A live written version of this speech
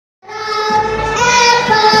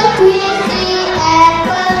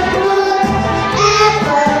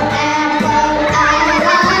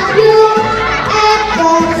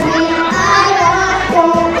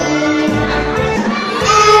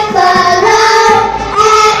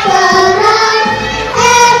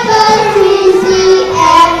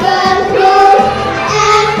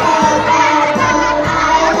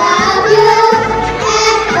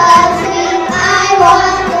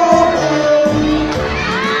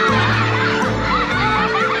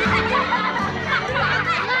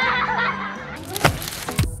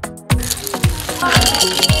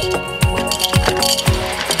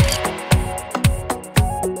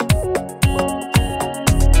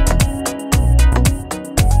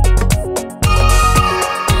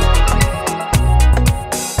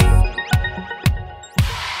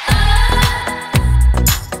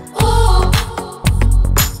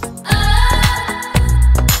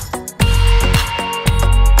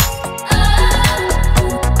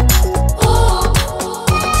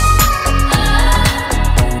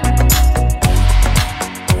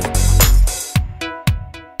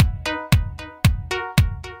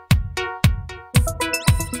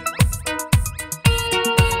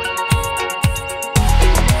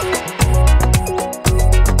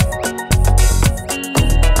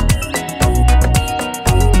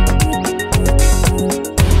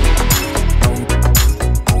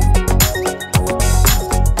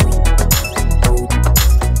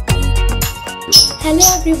Hello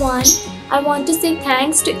everyone. I want to say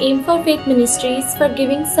thanks to Aim4Faith Ministries for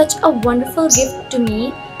giving such a wonderful gift to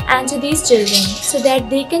me and to these children so that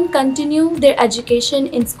they can continue their education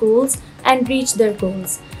in schools and reach their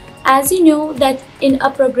goals. As you know that in a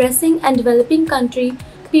progressing and developing country,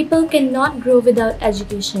 people cannot grow without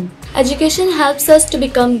education. Education helps us to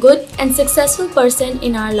become good and successful person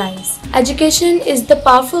in our lives. Education is the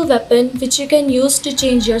powerful weapon which you can use to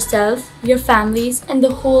change yourself, your families and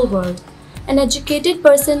the whole world. An educated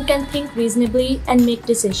person can think reasonably and make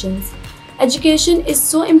decisions. Education is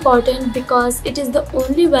so important because it is the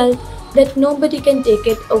only wealth that nobody can take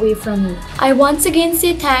it away from you. I once again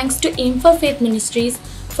say thanks to Aim4Faith Ministries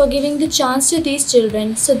for giving the chance to these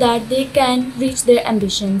children so that they can reach their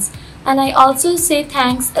ambitions. And I also say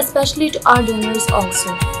thanks especially to our donors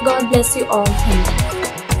also. God bless you all. Thank you.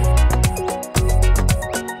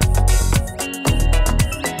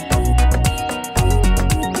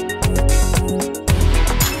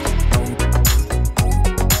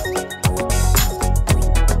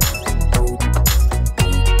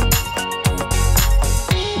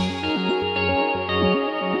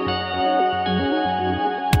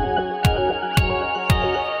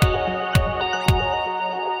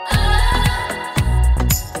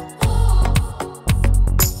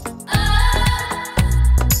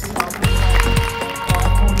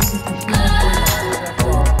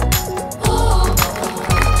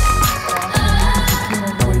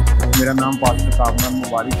 मेरा नाम pastor Kamran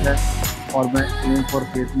मुबारक है और मैं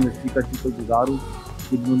Aim4Faith ministry का शुक्रगुजार हूँ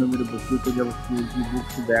कि जिन्होंने मेरे बच्चों को जब स्कूल की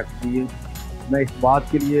बुक्स बैग दिए। मैं इस बात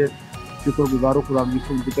के लिए शुक्रगुजार हूँ खुदा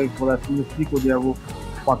मिनिस्ट्री को जो है वो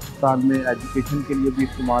पाकिस्तान में एजुकेशन के लिए भी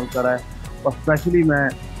इस्तेमाल करा है। और स्पेशली मैं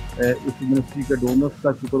इस मिनिस्ट्री के डोनर्स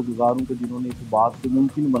का शुक्रगुजार हूँ कि जिन्होंने इस बात को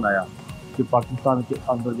मुमकिन बनाया कि पाकिस्तान के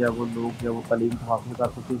अंदर जो है वो लोग जो है वो तालीम हासिल कर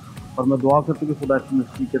सकें। और मैं दुआ करता हूँ कि खुदा इस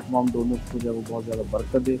मिनिस्ट्री के तमाम डोनर्स को जो है वो बहुत ज़्यादा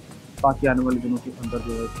बरकत दे ताकि आने वाले दिनों के अंदर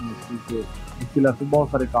जो है इस मिनिस्ट्री के इसके से बहुत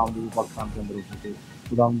सारे काम जो पाकिस्तान के अंदर हो सके।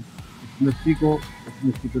 खुदा इस मिनिस्ट्री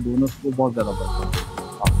के डोनर्स को बहुत ज़्यादा बरकत दे।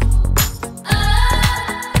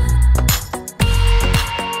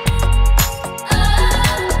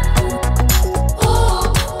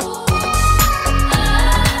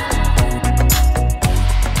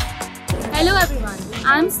 Hello everyone,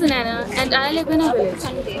 I'm Sunana and I live in a village.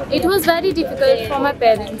 It was very difficult for my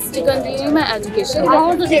parents to continue my education,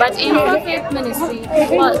 but Aim4Faith Ministry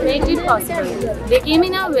made it possible. They came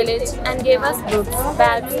in our village and gave us books,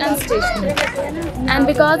 bags and stationery. And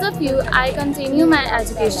because of you, I continue my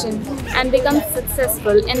education and become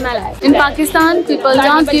successful in my life. In Pakistan, people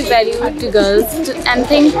don't give value to girls and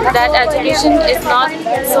think that education is not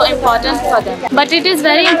so important for them. But it is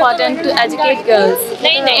very important to educate girls.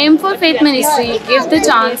 Aim4Faith Ministry gives the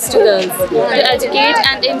chance to girls to educate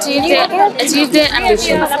and achieve their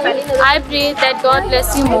ambitions. I pray that God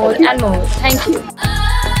bless you more and more. Thank you.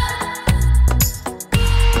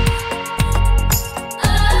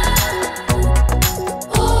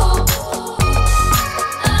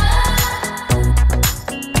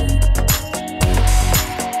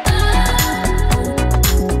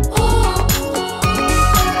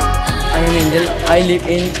 I am Angel. I live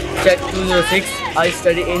in Check 206. I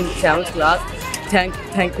study in 7th class.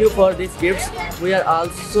 Thank you for these gifts. We are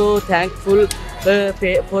also thankful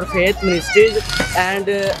for Faith Ministries and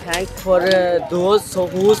thanks for those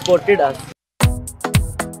who supported us.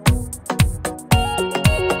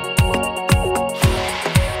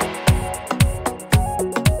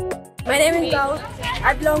 My name is Daud.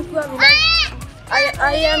 I belong to a village.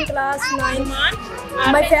 I am class 9.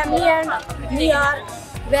 My family and me are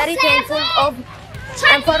very thankful of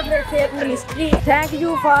Aim4Faith Ministry. Thank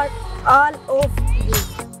you for all of you.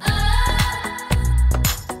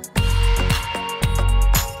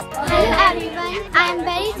 Hello everyone, I am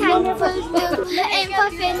very thankful to the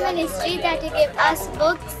Aim4Faith Ministry that they give us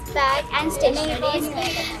books, bags and stationeries.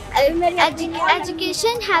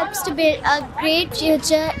 Education helps to build a great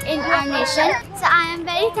future in our nation. So I am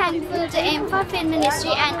very thankful to Aim4Faith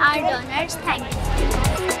Ministry and our donors. Thank you.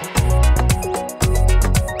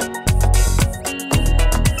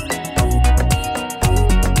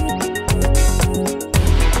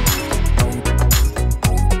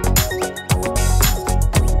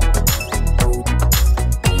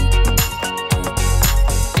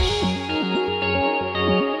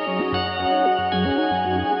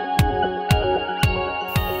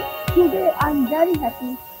 Today I am very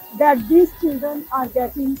happy that these children are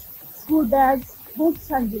getting school bags, books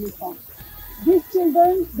and uniforms. These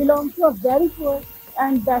children belong to a very poor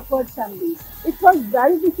and backward families. It was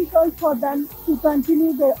very difficult for them to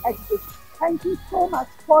continue their education. Thank you so much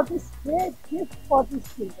for this great gift for these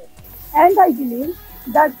children. And I believe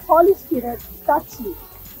that Holy Spirit touch you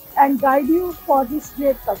and guide you for this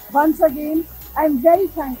great work. Once again, I am very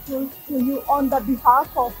thankful to you on the behalf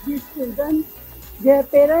of these children, their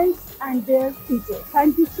parents and their teachers.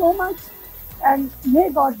 Thank you so much, and may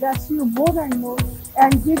God bless you more and more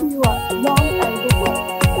and give you a long and good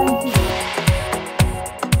life. Thank you.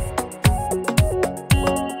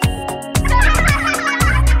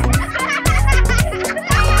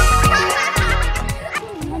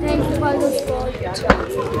 Thank you for the sport.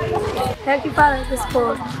 Thank you for the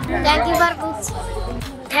sport. Thank you for books.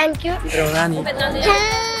 Thank you.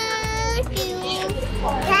 Ronani.